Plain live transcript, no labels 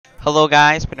Hello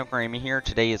guys, Pinocchio here.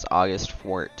 Today is August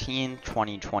 14th,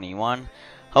 2021.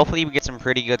 Hopefully we get some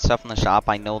pretty good stuff in the shop.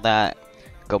 I know that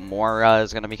Gamora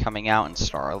is going to be coming out and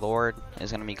Star-Lord is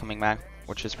going to be coming back,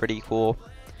 which is pretty cool.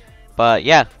 But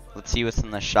yeah, let's see what's in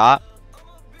the shop.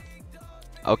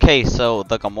 Okay, so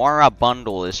the Gamora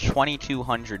bundle is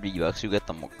 2,200 V-Bucks. You get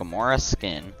the Gamora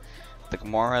skin, the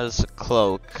Gamora's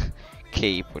cloak,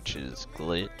 cape, which is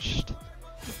glitched,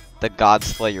 the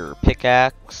Godslayer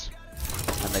pickaxe,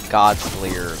 and the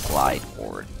Godslayer glide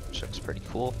board, which looks pretty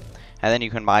cool. And then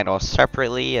you can buy it all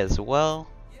separately as well.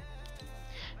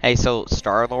 Hey, so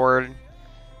Star-Lord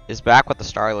is back with the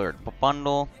Star-Lord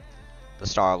bundle, the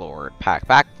Star-Lord pack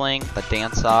back bling, the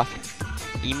dance-off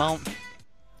emote,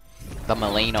 the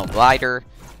Milano glider,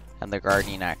 and the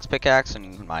Guardian Axe pickaxe, and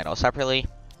you can buy it all separately.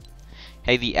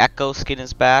 Hey, the Echo skin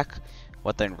is back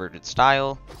with the inverted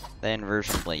style, the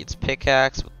inversion blades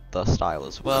pickaxe with the style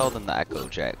as well, then the Echo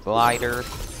Jet glider,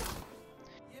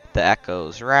 the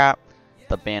Echo's wrap,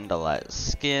 the Bandolette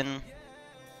skin,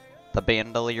 the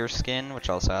Bandolier skin, which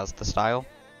also has the style,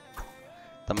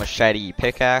 the Machete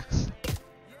pickaxe,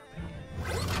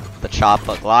 the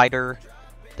Choppa glider,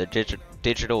 the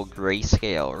digital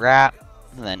grayscale wrap,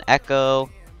 and then Echo.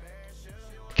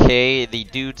 Okay, the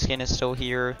Dude skin is still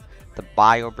here, the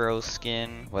Bio Bro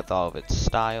skin with all of its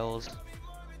styles,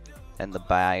 and the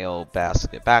Bio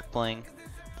Basket back bling,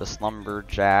 the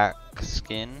Slumberjack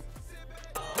skin,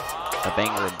 the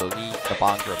Bangra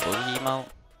Boogie emote,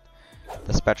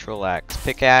 the Spectral Axe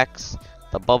pickaxe,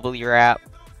 the Bubbly wrap,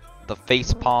 the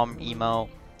Facepalm emote,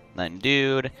 then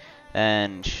Dude,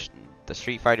 and the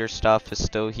Street Fighter stuff is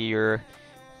still here.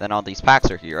 Then all these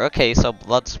packs are here. Okay, so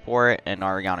Bloodsport and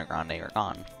Ariana Grande are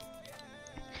gone.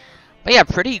 But yeah,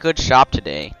 pretty good shop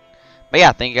today. But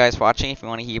yeah, thank you guys for watching. If you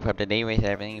want to keep up to date with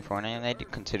everything Fortnite, do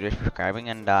consider subscribing.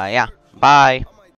 And yeah, bye.